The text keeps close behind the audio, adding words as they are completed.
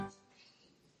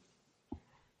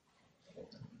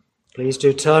Please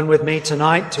do turn with me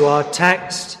tonight to our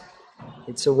text.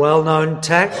 It's a well-known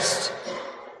text.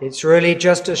 It's really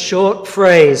just a short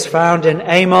phrase found in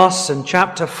Amos and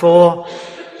chapter 4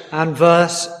 and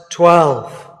verse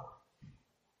 12.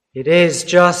 It is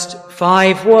just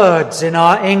 5 words in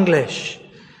our English.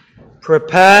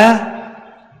 Prepare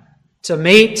to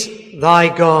meet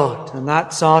thy God. And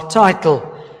that's our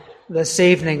title this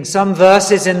evening. Some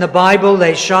verses in the Bible,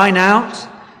 they shine out.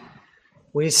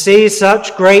 We see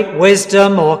such great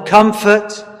wisdom or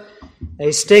comfort.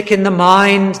 They stick in the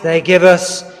mind. They give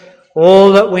us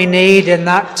all that we need in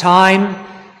that time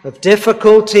of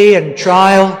difficulty and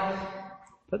trial.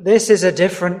 But this is a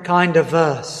different kind of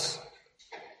verse.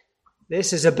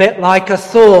 This is a bit like a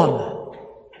thorn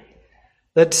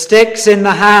that sticks in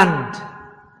the hand,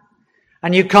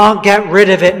 and you can't get rid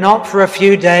of it, not for a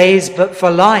few days, but for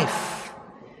life.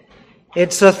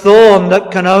 It's a thorn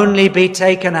that can only be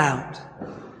taken out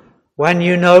when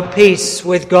you know peace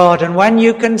with God, and when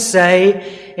you can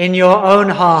say in your own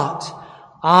heart,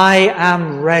 I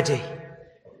am ready.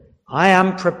 I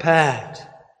am prepared.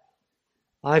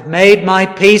 I've made my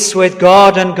peace with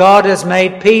God, and God has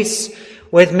made peace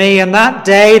with me. And that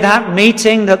day, that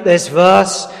meeting that this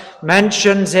verse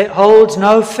mentions, it holds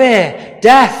no fear.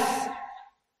 Death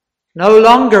no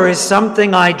longer is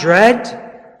something I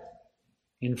dread.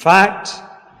 In fact,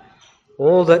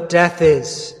 all that death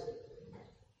is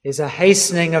a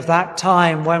hastening of that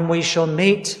time when we shall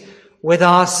meet with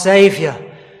our Saviour,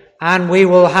 and we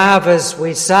will have, as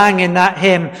we sang in that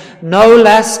hymn, no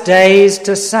less days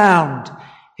to sound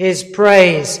his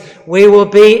praise. We will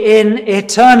be in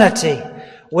eternity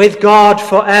with God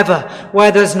forever,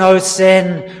 where there's no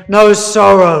sin, no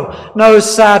sorrow, no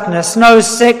sadness, no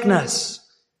sickness,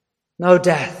 no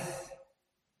death.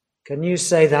 Can you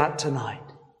say that tonight?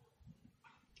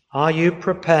 Are you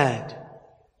prepared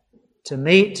to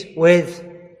meet with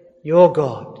your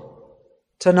God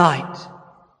tonight,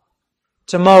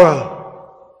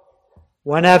 tomorrow,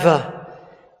 whenever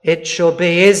it shall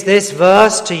be? Is this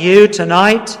verse to you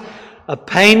tonight a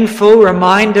painful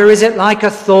reminder? Is it like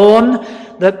a thorn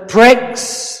that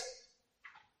pricks?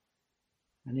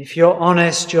 And if you're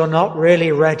honest, you're not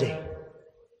really ready.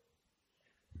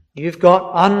 You've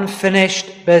got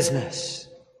unfinished business.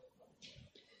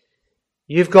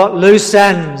 You've got loose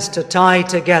ends to tie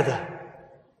together.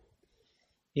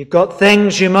 You've got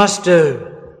things you must do.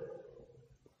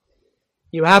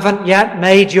 You haven't yet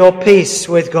made your peace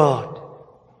with God.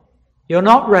 You're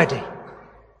not ready.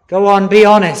 Go on, be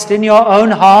honest. In your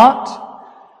own heart,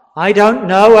 I don't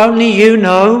know, only you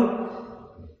know.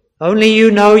 Only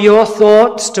you know your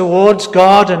thoughts towards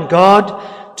God and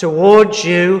God towards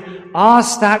you.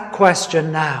 Ask that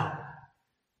question now.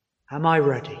 Am I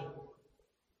ready?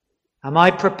 Am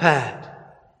I prepared?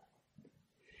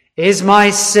 Is my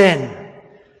sin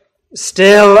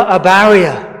still a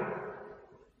barrier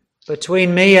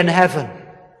between me and heaven?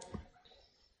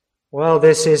 Well,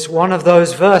 this is one of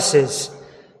those verses.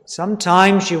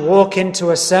 Sometimes you walk into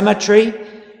a cemetery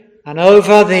and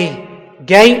over the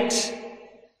gate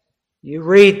you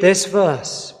read this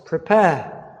verse,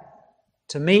 prepare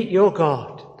to meet your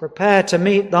God, prepare to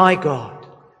meet thy God.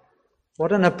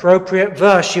 What an appropriate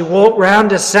verse. You walk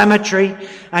round a cemetery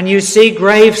and you see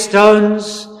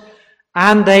gravestones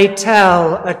and they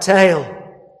tell a tale.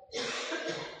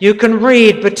 You can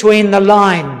read between the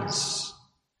lines.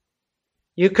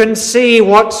 You can see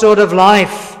what sort of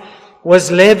life was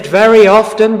lived very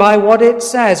often by what it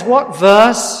says. What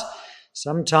verse?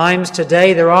 Sometimes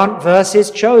today there aren't verses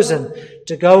chosen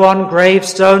to go on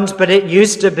gravestones, but it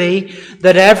used to be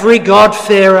that every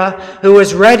God-fearer who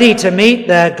was ready to meet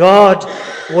their God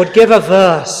would give a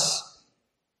verse,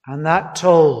 and that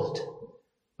told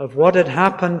of what had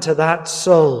happened to that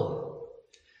soul.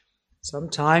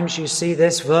 Sometimes you see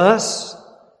this verse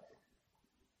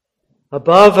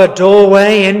above a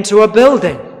doorway into a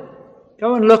building.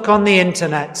 Go and look on the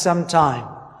internet sometime.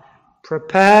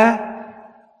 Prepare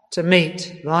to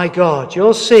meet thy God.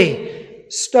 You'll see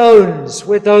stones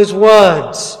with those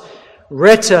words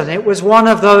written. It was one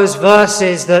of those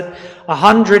verses that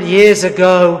 100 years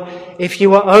ago, if you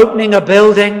were opening a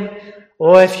building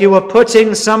or if you were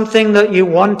putting something that you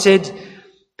wanted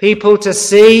people to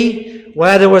see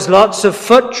where there was lots of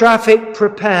foot traffic,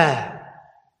 prepare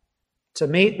to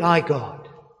meet thy God.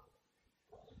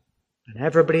 And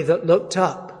everybody that looked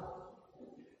up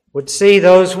would see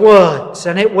those words,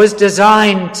 and it was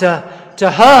designed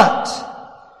to hurt,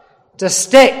 to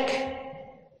stick,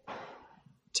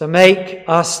 to make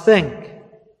us think.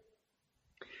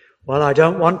 Well, I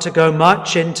don't want to go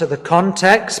much into the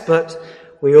context, but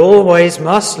we always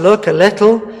must look a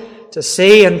little to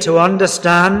see and to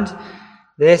understand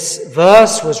This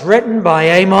verse was written by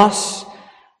Amos,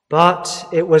 but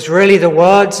it was really the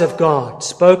words of God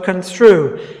spoken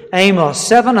through Amos,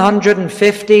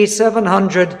 750,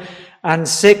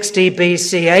 760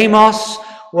 BC. Amos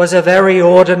was a very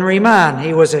ordinary man.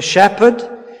 He was a shepherd,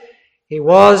 he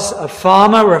was a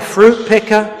farmer, a fruit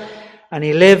picker, and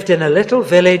he lived in a little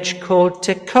village called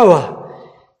Tekoa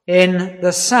in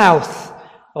the south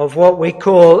of what we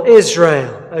call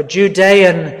Israel, a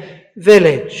Judean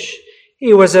village.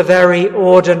 He was a very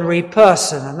ordinary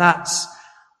person, and that's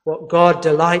what God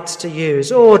delights to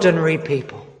use, ordinary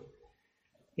people.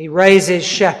 He raises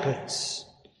shepherds,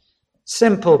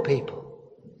 simple people.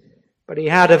 But he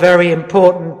had a very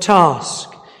important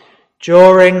task.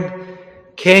 During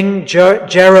King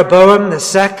Jeroboam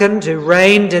II, who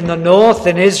reigned in the north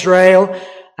in Israel,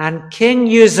 and King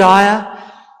Uzziah,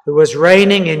 who was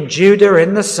reigning in Judah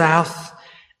in the south,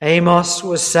 Amos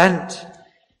was sent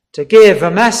to give a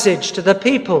message to the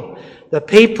people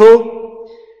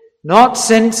not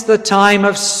since the time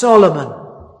of Solomon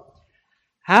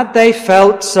had they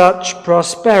felt such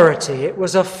prosperity. It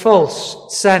was a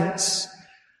false sense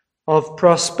of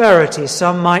prosperity.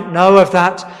 Some might know of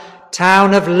that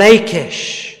town of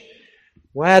Lachish,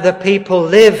 where the people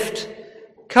lived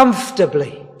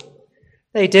comfortably.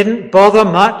 They didn't bother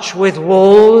much with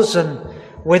walls and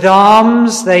with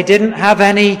arms. They didn't have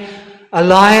any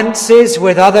alliances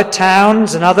with other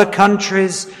towns and other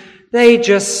countries. They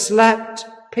just slept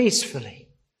peacefully.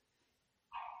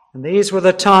 And these were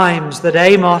the times that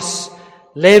Amos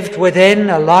lived within,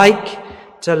 alike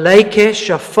to Lachish,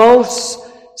 a false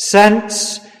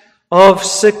sense of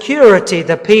security.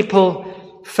 The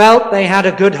people felt they had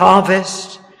a good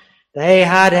harvest. They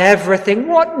had everything.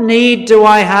 What need do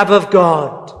I have of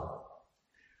God?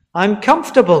 I'm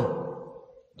comfortable.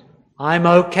 I'm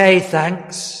okay,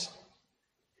 thanks.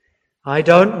 I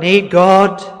don't need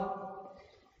God.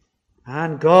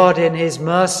 And God, in his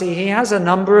mercy, he has a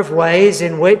number of ways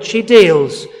in which he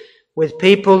deals with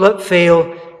people that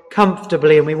feel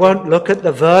comfortably. And we won't look at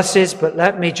the verses, but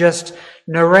let me just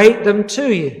narrate them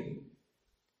to you.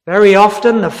 Very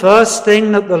often, the first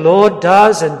thing that the Lord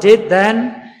does and did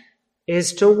then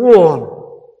is to warn.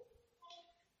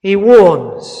 He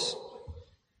warns.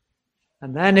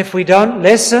 And then if we don't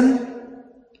listen,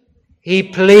 he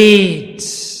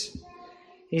pleads.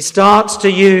 He starts to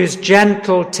use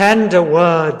gentle, tender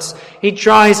words. He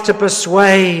tries to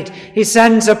persuade. He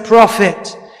sends a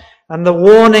prophet, and the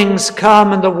warnings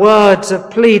come and the words of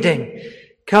pleading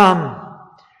come,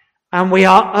 and we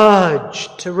are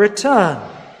urged to return.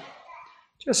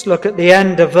 Just look at the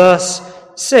end of verse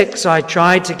 6. I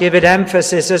tried to give it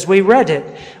emphasis as we read it.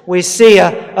 We see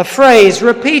a phrase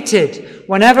repeated.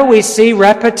 Whenever we see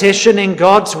repetition in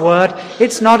God's word,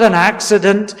 it's not an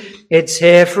accident. It's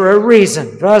here for a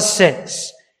reason. Verse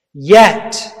 6.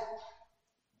 Yet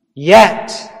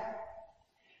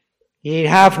ye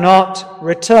have not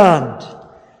returned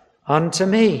unto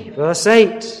me. Verse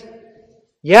 8.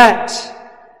 Yet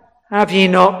have ye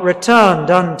not returned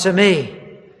unto me.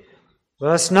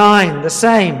 Verse 9, the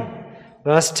same.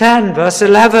 Verse 10, verse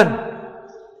 11.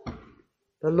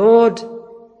 The Lord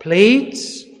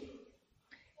pleads.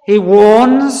 He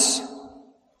warns.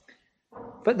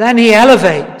 But then he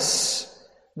elevates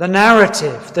the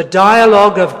narrative. The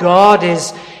dialogue of God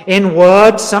is in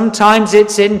words. Sometimes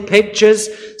it's in pictures.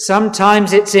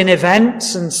 Sometimes it's in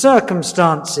events and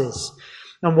circumstances.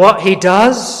 And what he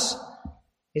does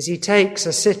is he takes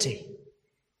a city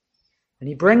and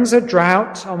he brings a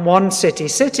drought on one city.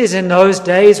 Cities in those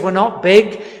days were not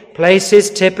big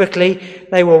places typically.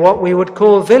 They were what we would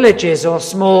call villages or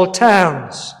small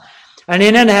towns. And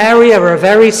in an area, or a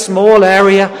very small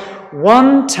area,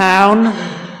 one town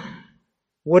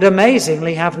would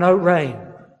amazingly have no rain.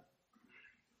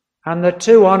 And the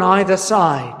two on either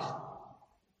side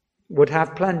would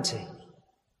have plenty.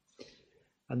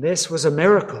 And this was a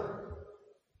miracle.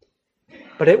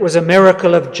 But it was a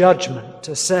miracle of judgment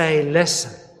to say,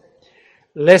 listen,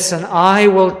 I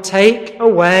will take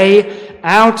away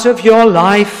out of your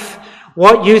life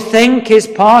what you think is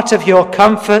part of your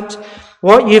comfort,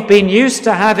 what you've been used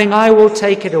to having, I will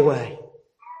take it away.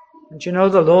 And you know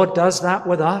the Lord does that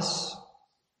with us.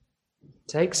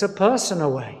 Takes a person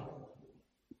away.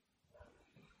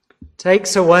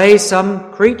 Takes away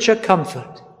some creature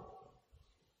comfort.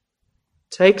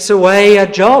 Takes away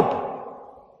a job.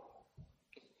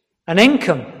 An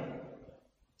income.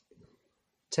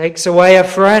 Takes away a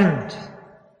friend.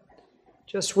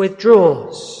 Just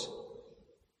withdraws.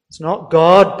 It's not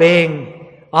God being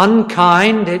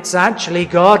unkind, it's actually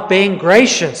God being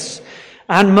gracious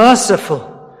and merciful.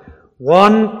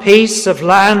 One piece of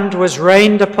land was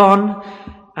rained upon,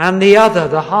 and the other,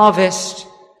 the harvest,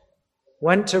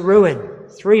 went to ruin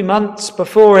 3 months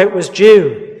before it was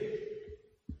due.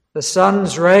 The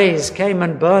sun's rays came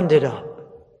and burned it up.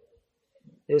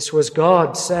 This was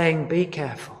God saying, be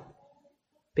careful.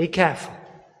 Be careful.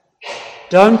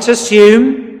 Don't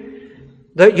assume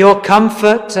that your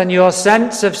comfort and your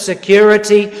sense of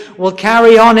security will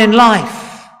carry on in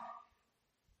life.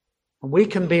 And we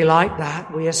can be like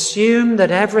that. We assume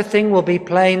that everything will be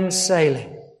plain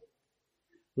sailing.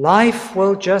 Life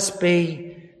will just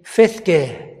be fifth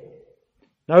gear.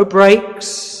 No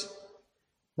brakes,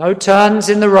 no turns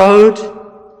in the road.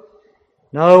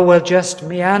 No, we'll just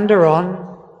meander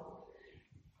on,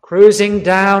 cruising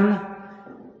down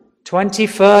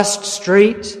 21st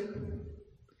Street.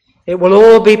 It will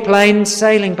all be plain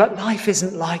sailing, but life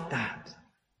isn't like that.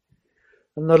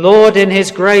 And the Lord, in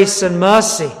his grace and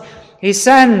mercy, he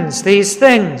sends these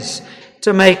things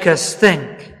to make us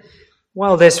think.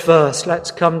 Well, this verse,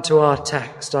 let's come to our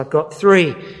text. I've got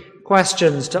 3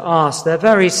 questions to ask. They're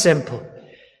very simple.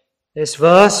 This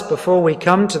verse, before we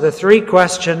come to the 3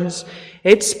 questions,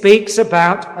 it speaks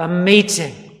about a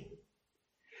meeting.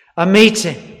 A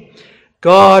meeting.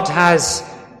 God has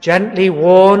gently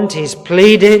warned, he's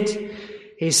pleaded,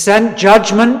 he's sent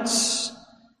judgments,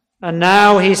 and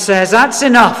now he says, that's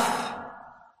enough.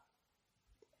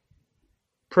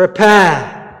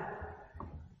 Prepare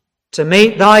to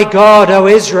meet thy God, O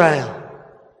Israel.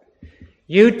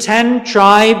 You 10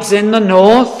 tribes in the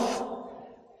north,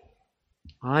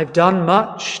 I've done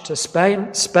much to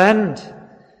spend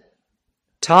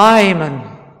time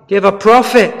and give a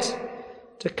prophet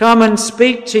to come and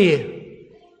speak to you,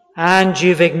 and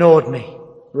you've ignored me.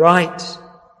 Right.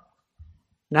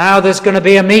 Now there's going to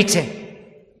be a meeting.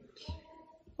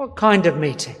 What kind of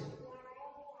meeting?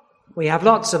 We have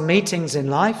lots of meetings in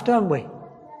life, don't we?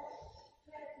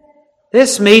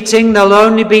 This meeting, there'll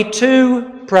only be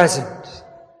 2 present.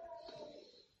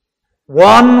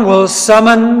 One will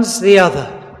summons the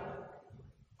other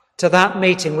to that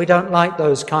meeting. We don't like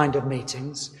those kind of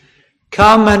meetings.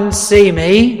 Come and see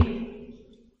me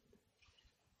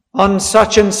on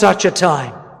such and such a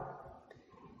time,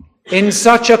 in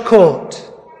such a court,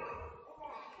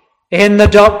 in the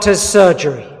doctor's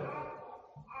surgery,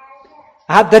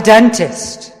 at the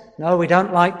dentist. No, we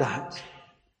don't like that.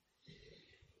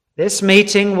 This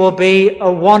meeting will be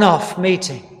a one-off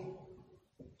meeting.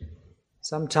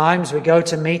 Sometimes we go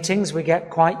to meetings, we get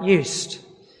quite used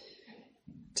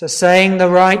to saying the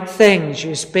right things.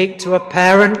 You speak to a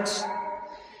parent,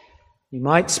 you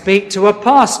might speak to a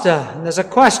pastor, and there's a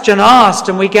question asked,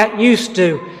 and we get used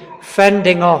to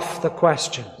fending off the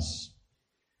questions.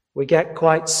 We get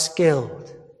quite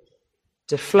skilled,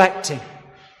 deflecting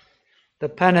the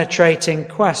penetrating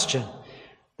question.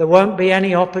 There won't be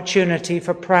any opportunity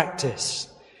for practice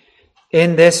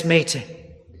in this meeting.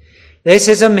 This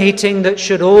is a meeting that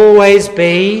should always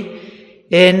be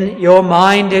in your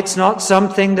mind. It's not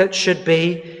something that should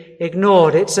be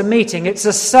ignored. It's a meeting. It's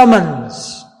a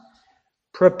summons.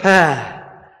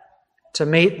 Prepare to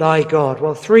meet thy God.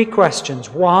 Well, 3 questions.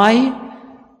 Why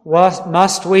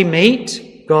must we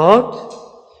meet God?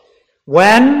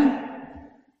 When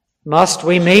must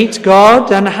we meet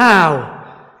God? And how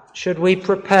should we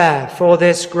prepare for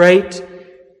this great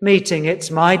meeting? It's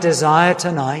my desire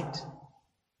tonight,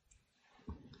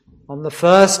 on the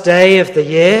first day of the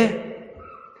year,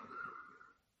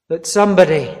 that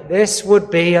somebody, this would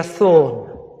be a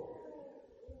thorn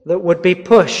that would be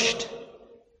pushed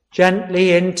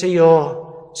gently into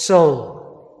your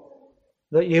soul,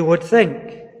 that you would think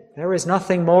there is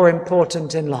nothing more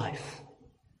important in life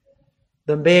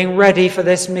than being ready for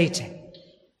this meeting,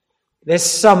 this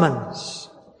summons.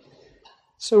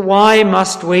 So why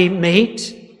must we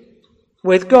meet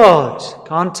with God?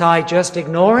 Can't I just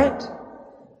ignore it?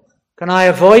 Can I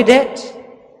avoid it?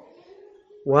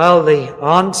 Well, the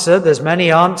answer, there's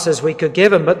many answers we could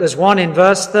give him, but there's one in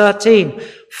verse 13.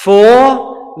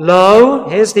 For, lo,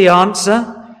 here's the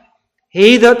answer,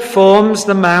 he that forms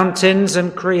the mountains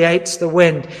and creates the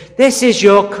wind. This is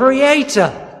your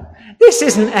creator. This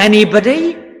isn't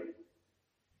anybody.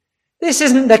 This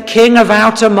isn't the king of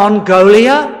Outer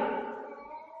Mongolia.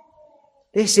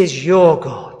 This is your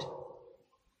God.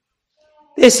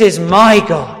 This is my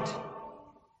God.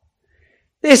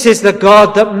 This is the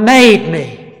God that made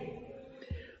me,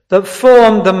 that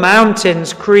formed the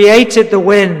mountains, created the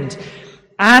wind,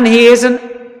 and he isn't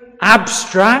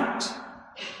abstract.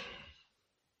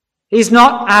 He's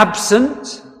not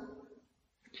absent.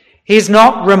 He's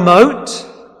not remote.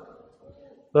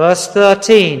 Verse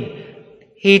 13,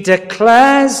 he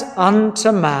declares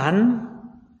unto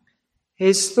man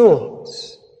his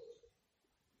thoughts.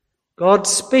 God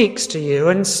speaks to you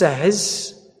and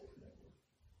says,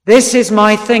 this is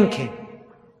my thinking.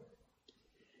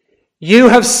 You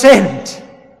have sinned.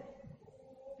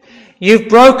 You've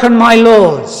broken my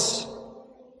laws.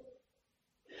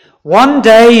 One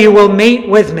day you will meet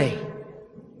with me.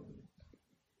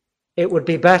 It would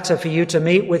be better for you to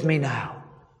meet with me now,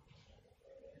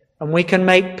 and we can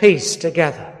make peace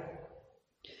together.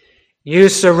 You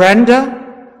surrender.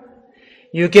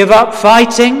 You give up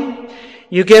fighting.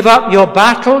 You give up your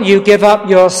battle. You give up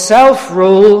your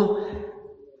self-rule.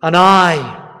 And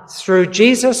I, through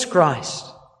Jesus Christ,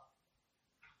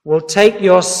 will take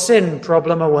your sin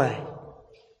problem away.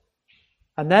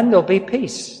 And then there'll be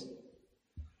peace.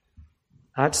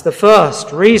 That's the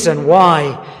first reason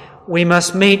why we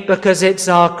must meet, because it's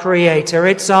our Creator,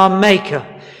 it's our Maker.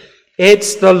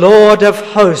 It's the Lord of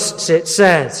hosts, it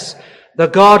says. The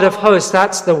God of hosts,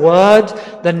 that's the word,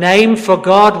 the name for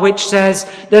God, which says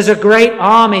there's a great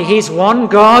army. He's one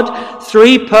God,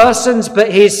 3 persons,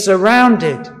 but he's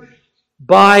surrounded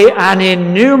by an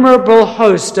innumerable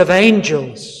host of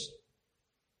angels.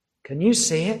 Can you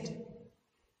see it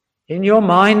in your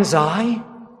mind's eye?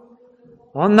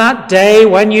 On that day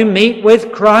when you meet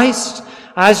with Christ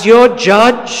as your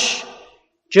judge,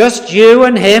 just you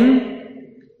and him,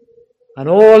 and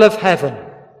all of heaven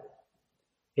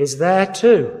is there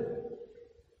too.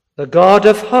 The God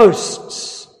of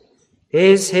hosts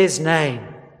is his name.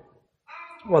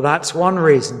 Well, that's one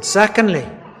reason. Secondly,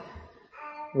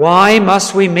 why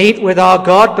must we meet with our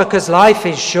God? Because life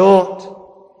is short.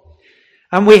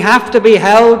 And we have to be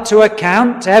held to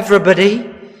account, everybody.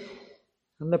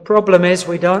 And the problem is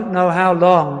we don't know how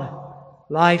long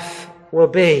life will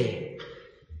be.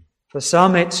 For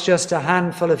some it's just a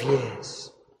handful of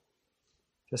years.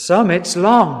 For some it's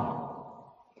long.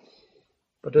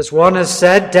 But as one has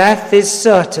said, death is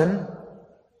certain,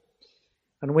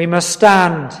 and we must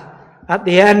stand at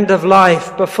the end of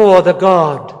life before the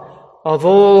God of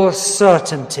all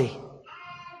certainty.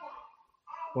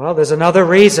 Well, there's another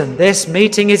reason. This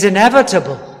meeting is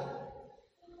inevitable.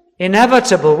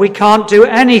 Inevitable. We can't do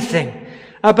anything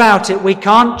about it. We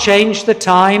can't change the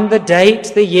time, the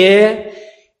date, the year.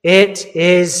 It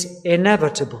is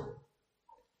inevitable.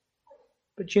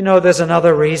 But you know, there's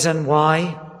another reason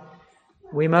why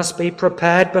we must be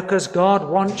prepared, because God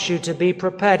wants you to be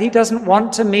prepared. He doesn't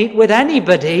want to meet with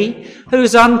anybody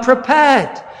who's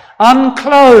unprepared,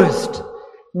 unclothed,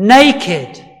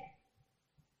 naked.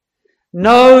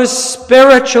 No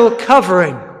spiritual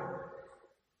covering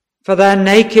for their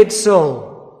naked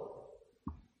soul.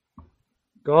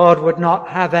 God would not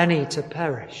have any to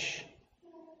perish.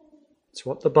 That's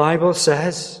what the Bible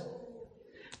says.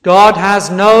 God has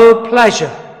no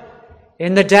pleasure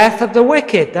in the death of the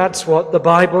wicked. That's what the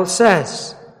Bible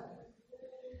says.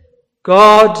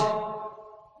 God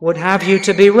would have you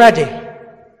to be ready.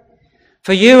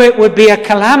 For you it would be a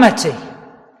calamity.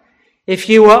 If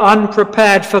you were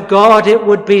unprepared. For God it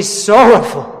would be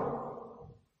sorrowful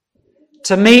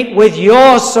to meet with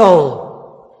your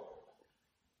soul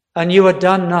and you had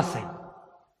done nothing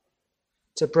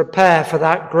to prepare for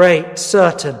that great,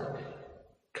 certain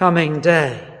coming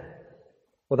day.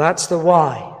 Well, that's the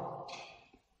why.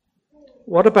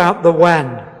 What about the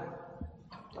when?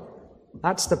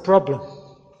 That's the problem.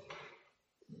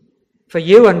 For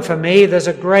you and for me, there's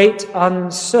a great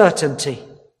uncertainty.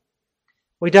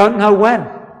 We don't know when.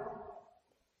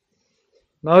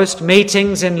 Most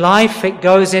meetings in life, it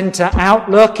goes into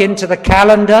Outlook, into the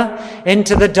calendar,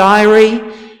 into the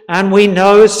diary, and we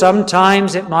know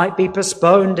sometimes it might be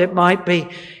postponed, it might be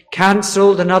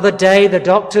cancelled another day, the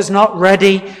doctor's not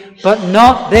ready, but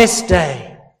not this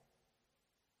day.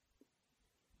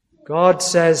 God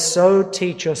says, so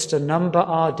teach us to number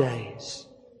our days,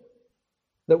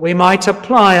 that we might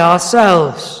apply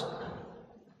ourselves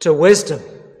to wisdom.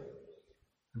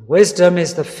 Wisdom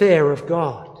is the fear of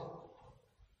God.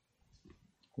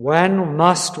 When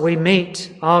must we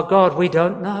meet our God? We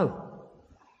don't know.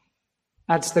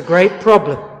 That's the great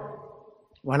problem.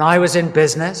 When I was in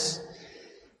business,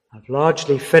 I've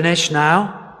largely finished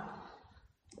now,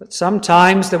 but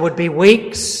sometimes there would be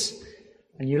weeks,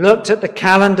 and you looked at the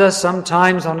calendar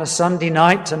sometimes on a Sunday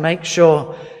night to make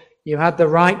sure you had the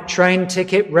right train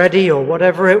ticket ready or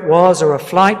whatever it was, or a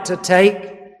flight to take.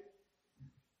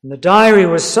 And the diary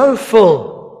was so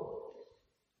full.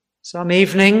 Some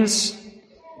evenings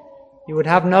you would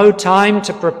have no time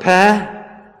to prepare,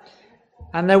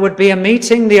 and there would be a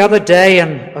meeting the other day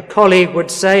and a colleague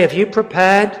would say, have you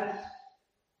prepared?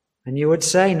 And you would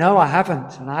say, no, I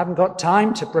haven't, and I haven't got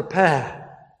time to prepare.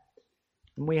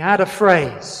 And we had a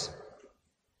phrase.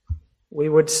 We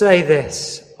would say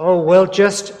this, oh, we'll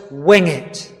just wing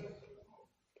it.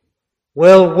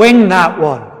 We'll wing that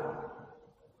one.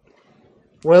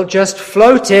 We'll just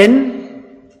float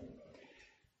in,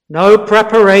 No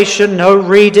preparation, no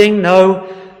reading, no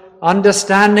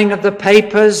understanding of the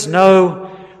papers,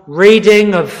 no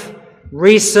reading of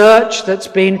research that's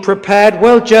been prepared.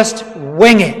 We'll just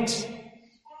wing it.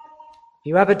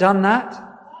 You ever done that?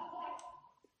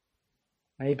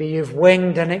 Maybe you've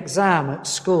winged an exam at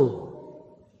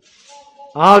school.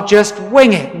 I'll just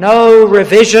wing it. No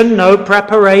revision, no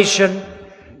preparation,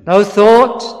 no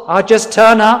thought. I'll just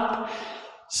turn up.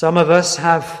 Some of us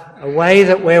have a way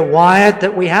that we're wired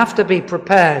that we have to be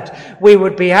prepared. We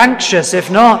would be anxious if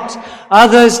not.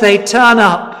 Others, they turn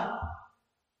up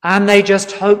and they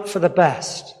just hope for the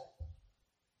best.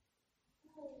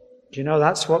 Do you know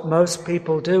that's what most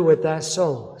people do with their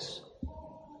souls?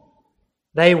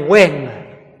 They wing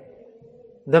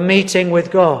the meeting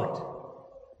with God.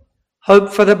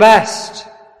 Hope for the best.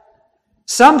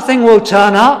 Something will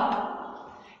turn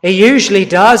up. It usually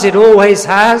does. It always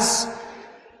has.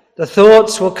 The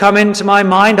thoughts will come into my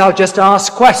mind. I'll just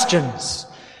ask questions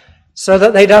so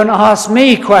that they don't ask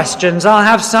me questions. I'll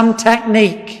have some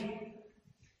technique.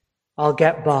 I'll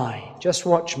get by. Just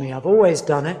watch me. I've always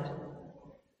done it.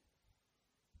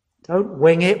 Don't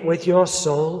wing it with your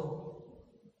soul.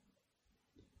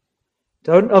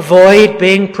 Don't avoid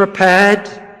being prepared.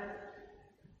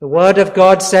 The Word of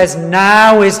God says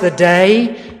now is the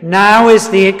day. Now is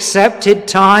the accepted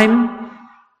time.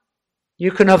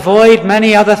 You can avoid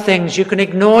many other things. You can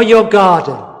ignore your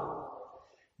garden.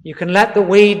 You can let the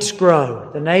weeds grow.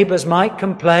 The neighbours might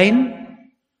complain.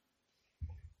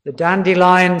 The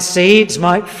dandelion seeds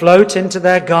might float into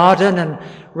their garden and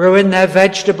ruin their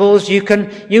vegetables. You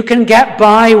can get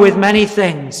by with many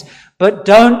things, but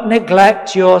don't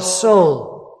neglect your soul.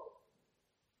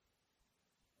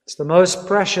 It's the most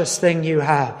precious thing you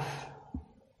have.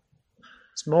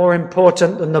 It's more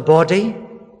important than the body,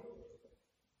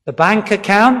 the bank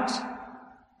account,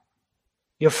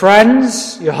 your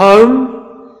friends, your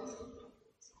home.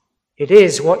 It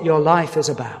is what your life is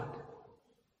about.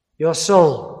 Your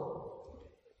soul.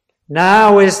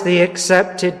 Now is the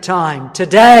accepted time.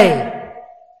 Today,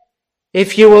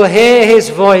 if you will hear his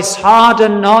voice,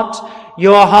 harden not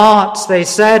your hearts, they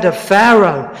said of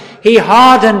Pharaoh. He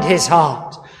hardened his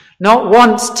heart. Not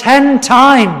once, 10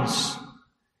 times.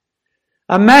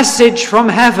 A message from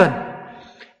heaven.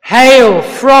 Hail,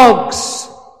 frogs,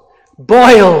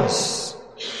 boils.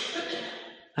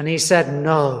 And he said,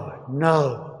 no,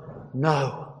 no,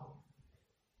 no.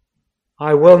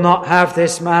 I will not have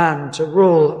this man to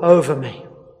rule over me.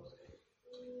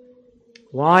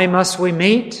 Why must we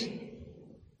meet?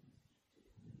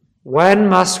 When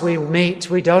must we meet?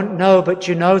 We don't know, but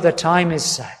you know the time is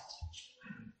set.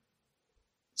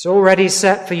 It's already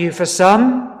set for you. For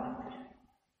some,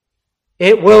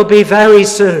 it will be very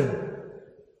soon.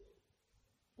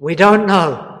 We don't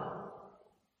know.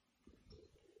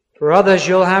 For others,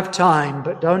 you'll have time,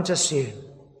 but don't assume.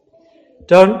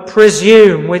 Don't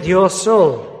presume with your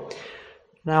soul.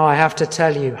 Now I have to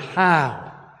tell you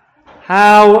how.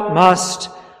 How must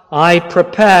I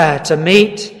prepare to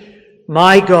meet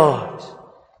my God?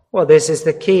 Well, this is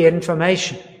the key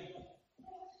information.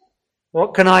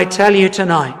 What can I tell you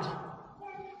tonight?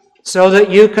 So that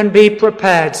you can be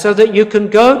prepared, so that you can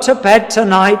go to bed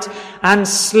tonight and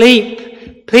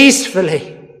sleep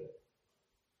peacefully.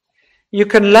 You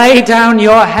can lay down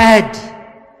your head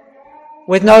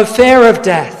with no fear of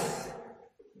death,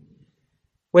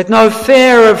 with no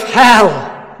fear of hell,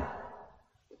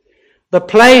 the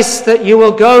place that you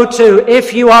will go to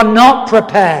if you are not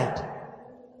prepared,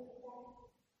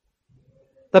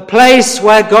 the place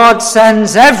where God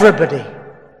sends everybody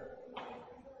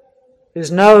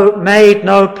who's made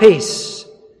no peace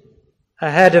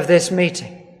ahead of this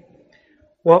meeting.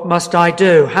 What must I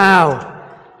do?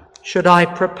 How should I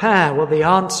prepare? Well, the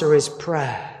answer is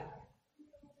prayer.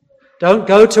 Don't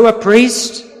go to a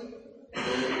priest.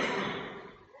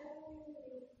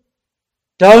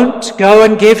 Don't go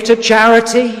and give to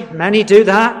charity. Many do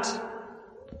that.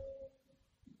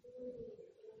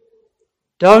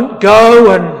 Don't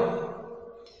go and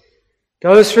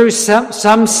go through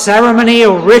some ceremony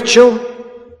or ritual.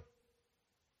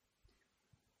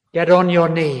 Get on your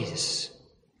knees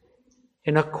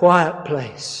in a quiet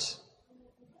place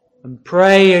and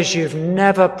pray as you've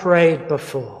never prayed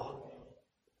before.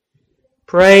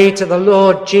 Pray to the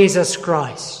Lord Jesus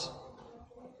Christ,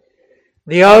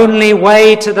 the only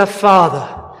way to the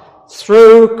Father,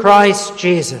 through Christ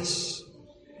Jesus.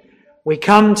 We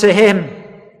come to him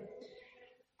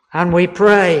and we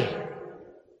pray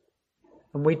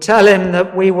and we tell him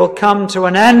that we will come to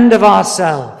an end of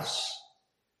ourselves.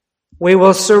 We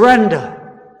will surrender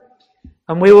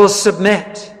and we will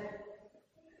submit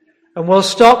and we'll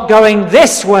stop going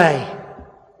this way,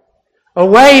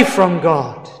 away from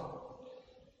God,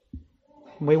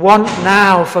 We want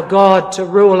now for God to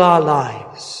rule our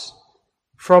lives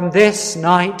from this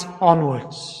night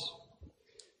onwards.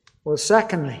 Well,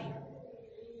 secondly,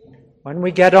 when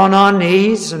we get on our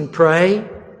knees and pray,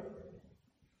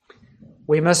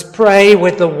 we must pray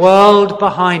with the world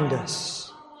behind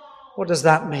us. What does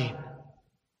that mean?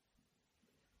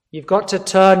 You've got to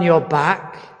turn your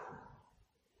back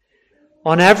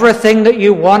on everything that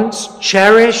you once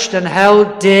cherished and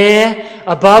held dear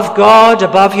above God,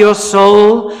 above your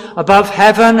soul, above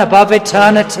heaven, above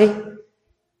eternity.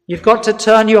 You've got to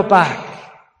turn your back.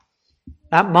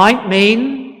 That might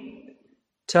mean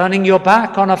turning your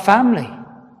back on a family.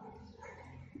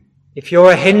 If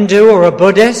you're a Hindu or a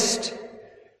Buddhist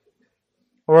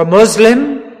or a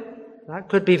Muslim, that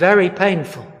could be very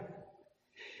painful.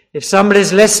 If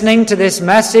somebody's listening to this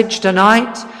message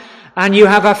tonight and you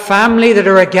have a family that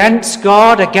are against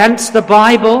God, against the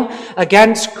Bible,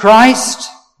 against Christ,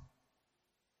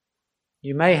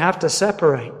 you may have to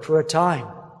separate for a time.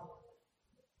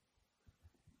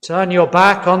 Turn your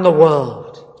back on the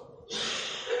world.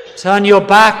 Turn your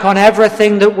back on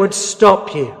everything that would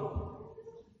stop you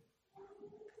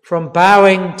from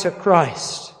bowing to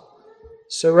Christ,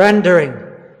 surrendering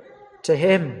to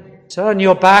Him. Turn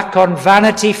your back on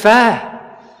Vanity Fair.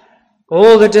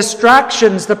 All the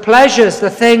distractions, the pleasures, the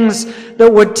things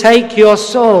that would take your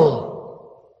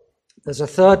soul. There's a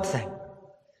third thing.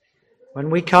 When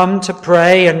we come to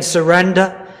pray and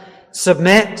surrender,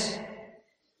 submit,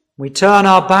 we turn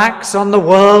our backs on the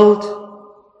world,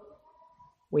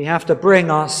 we have to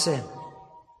bring our sin.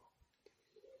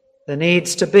 There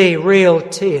needs to be real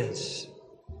tears.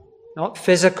 Not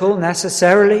physical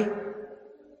necessarily,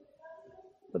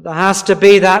 but there has to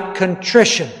be that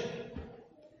contrition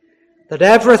that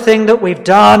everything that we've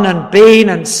done and been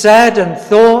and said and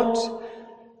thought,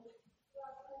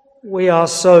 we are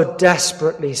so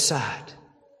desperately sad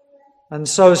and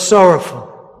so sorrowful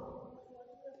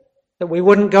that we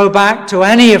wouldn't go back to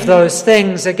any of those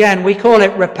things again. We call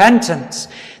it repentance.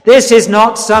 This is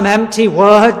not some empty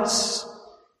words.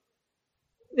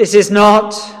 This is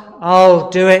not, I'll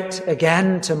do it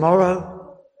again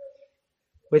tomorrow.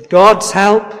 With God's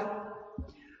help,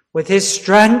 with His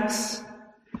strength,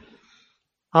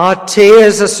 our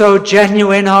tears are so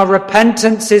genuine, our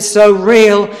repentance is so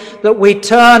real that we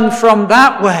turn from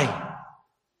that way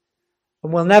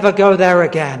and we'll never go there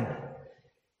again.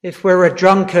 If we're a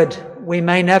drunkard, we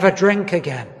may never drink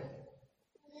again.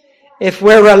 If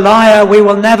we're a liar, we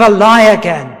will never lie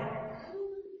again.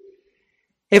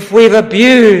 If we've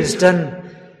abused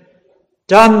and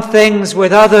done things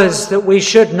with others that we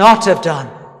should not have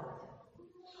done,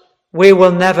 we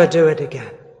will never do it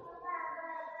again.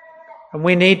 And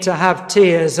we need to have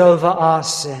tears over our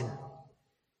sin.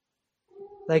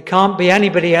 They can't be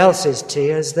anybody else's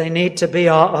tears. They need to be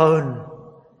our own.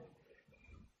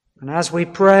 And as we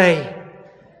pray,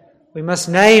 we must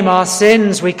name our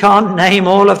sins. We can't name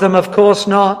all of them, of course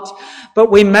not. But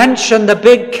we mention the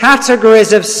big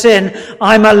categories of sin.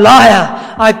 I'm a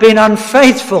liar. I've been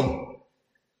unfaithful.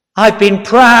 I've been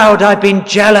proud. I've been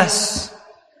jealous.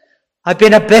 I've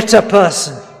been a bitter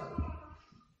person.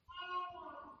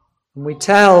 And we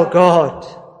tell God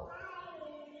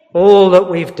all that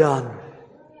we've done.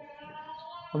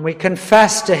 And we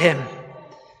confess to Him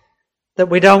that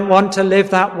we don't want to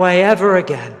live that way ever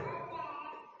again.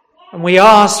 And we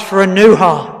ask for a new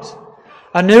heart,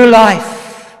 a new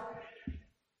life,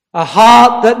 a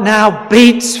heart that now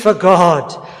beats for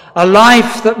God, a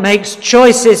life that makes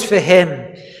choices for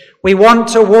Him. We want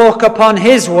to walk upon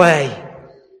His way,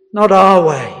 not our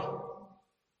way.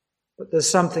 But there's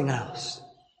something else.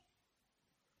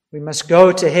 We must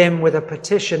go to Him with a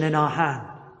petition in our hand.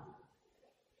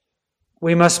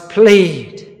 We must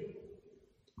plead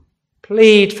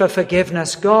for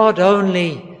forgiveness. God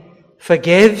only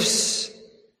forgives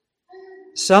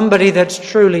somebody that's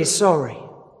truly sorry.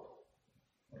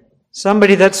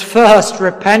 Somebody that's first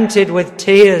repented with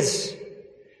tears.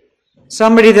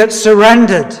 Somebody that's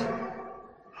surrendered.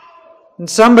 And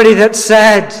somebody that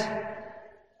said,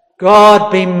 God,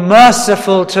 be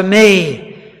merciful to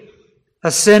me, a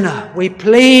sinner. We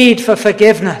plead for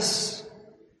forgiveness.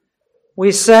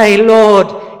 We say,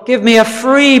 Lord, give me a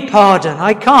free pardon.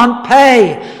 I can't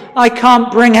pay. I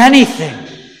can't bring anything.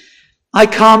 I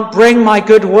can't bring my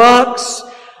good works.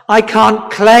 I can't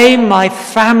claim my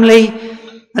family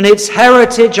and its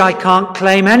heritage. I can't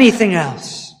claim anything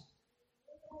else.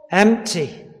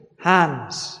 Empty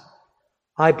hands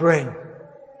I bring.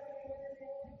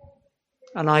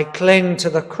 And I cling to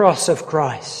the cross of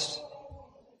Christ.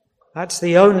 That's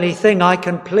the only thing I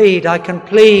can plead. I can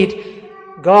plead,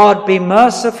 God, be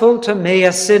merciful to me,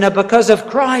 a sinner, because of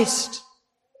Christ.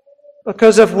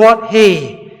 because of what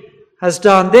he has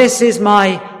done. This is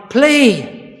my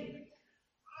plea.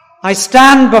 I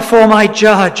stand before my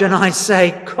judge and I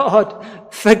say, God,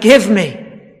 forgive me.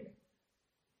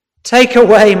 Take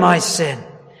away my sin.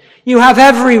 You have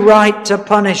every right to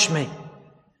punish me,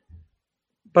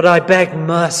 but I beg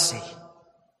mercy.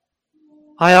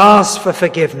 I ask for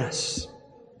forgiveness.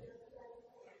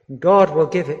 And God will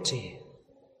give it to you.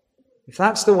 If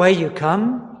that's the way you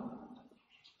come,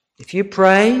 if you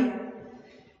pray,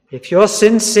 if you're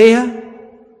sincere,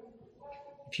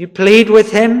 if you plead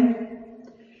with him,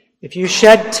 if you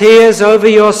shed tears over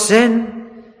your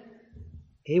sin,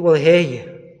 he will hear you.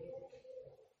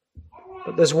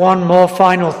 But there's one more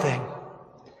final thing.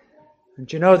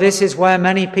 And you know, this is where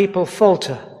many people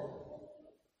falter.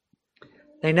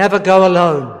 They never go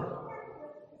alone.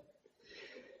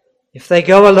 If they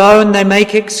go alone, they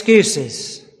make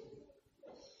excuses.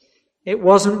 It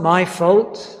wasn't my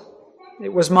fault.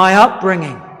 It was my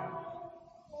upbringing.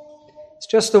 It's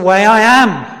just the way I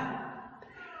am.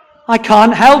 I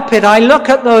can't help it. I look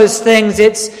at those things.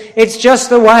 It's just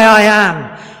the way I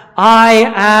am.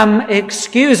 I am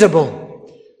excusable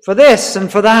for this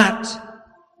and for that.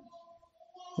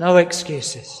 No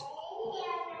excuses.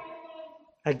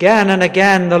 Again and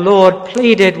again the Lord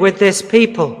pleaded with this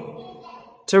people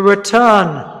to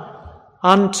return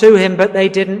unto him, but they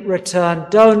didn't return.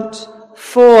 Don't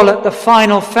fall at the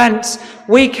final fence.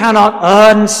 We cannot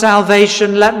earn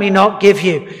salvation. Let me not give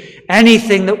you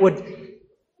anything that would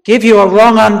give you a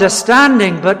wrong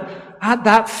understanding, but at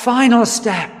that final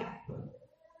step,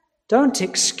 don't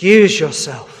excuse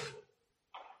yourself.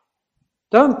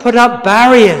 Don't put up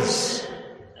barriers.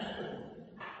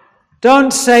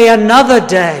 Don't say another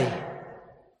day.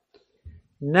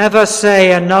 Never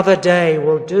say another day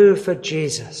will do for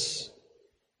Jesus.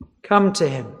 Come to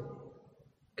him.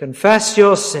 Confess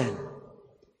your sin.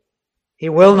 He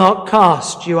will not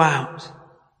cast you out.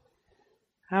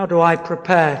 How do I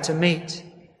prepare to meet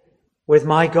with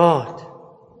my God?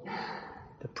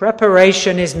 The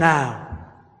preparation is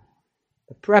now.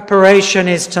 The preparation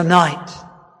is tonight.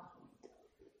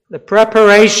 The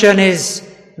preparation is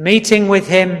meeting with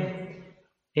him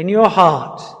in your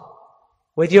heart,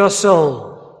 with your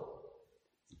soul,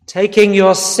 taking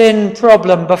your sin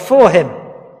problem before him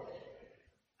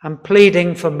and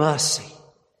pleading for mercy.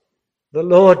 The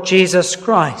Lord Jesus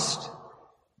Christ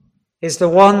is the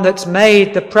one that's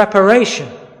made the preparation.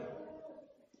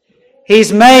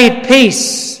 He's made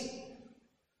peace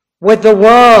with the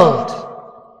world,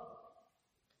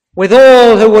 with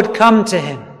all who would come to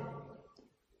him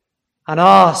and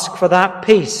ask for that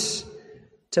peace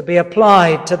to be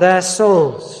applied to their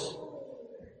souls.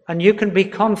 And you can be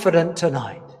confident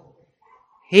tonight.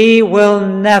 He will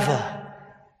never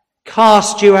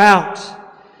cast you out.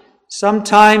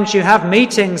 Sometimes you have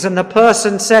meetings and the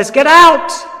person says, "Get out!"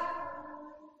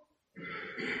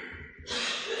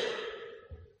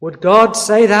 Would God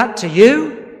say that to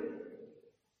you?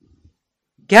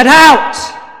 Get out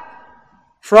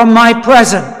from my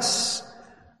presence,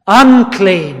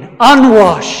 unclean,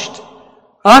 unwashed,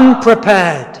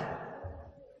 unprepared.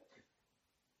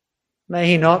 May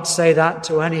he not say that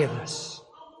to any of us,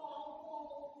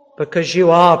 because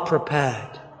you are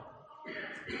prepared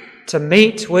to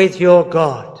meet with your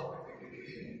God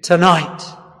tonight.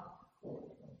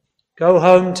 Go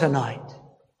home tonight.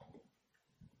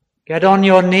 Get on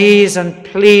your knees and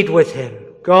plead with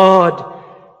him. God,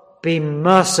 be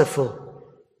merciful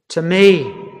to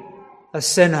me, a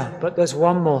sinner. But there's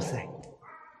one more thing.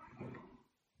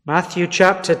 Matthew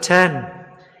chapter 10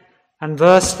 and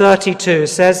verse 32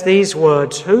 says these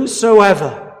words,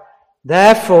 "Whosoever,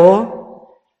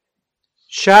 therefore,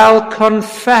 shall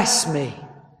confess me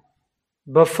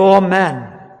before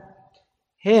men,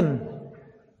 him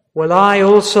will I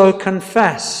also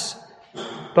confess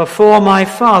before my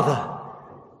Father,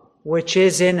 which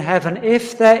is in heaven."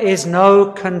 If there is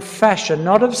no confession,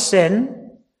 not of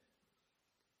sin,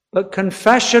 but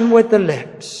confession with the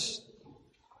lips,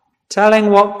 telling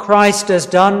what Christ has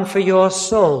done for your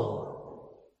soul,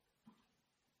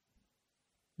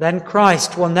 then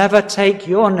Christ will never take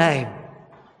your name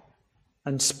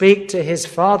and speak to his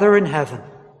Father in heaven.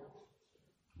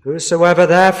 "Whosoever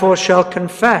therefore shall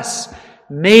confess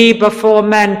me before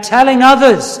men," telling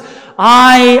others,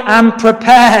 "I am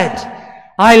prepared.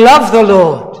 I love the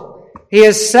Lord. He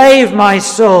has saved my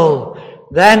soul,"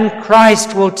 then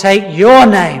Christ will take your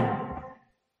name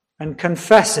and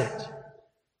confess it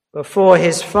before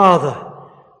his Father,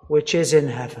 which is in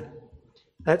heaven.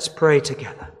 Let's pray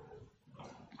together.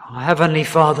 Our Heavenly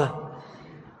Father,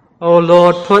 O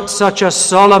Lord, put such a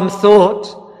solemn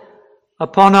thought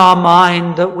upon our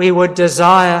mind that we would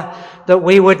desire, that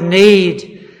we would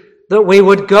need, that we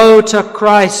would go to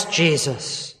Christ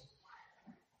Jesus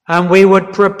and we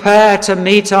would prepare to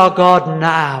meet our God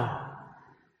now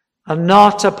and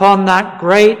not upon that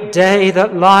great day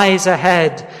that lies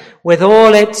ahead with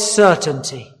all its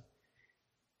certainty.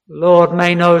 Lord,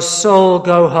 may no soul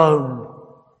go home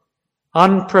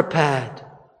unprepared,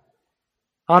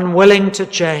 unwilling to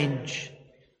change,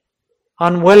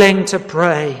 unwilling to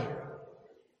pray,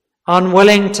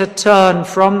 unwilling to turn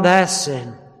from their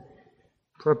sin.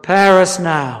 Prepare us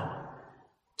now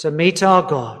to meet our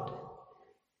God.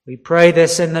 We pray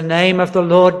this in the name of the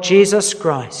Lord Jesus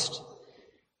Christ.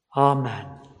 Amen.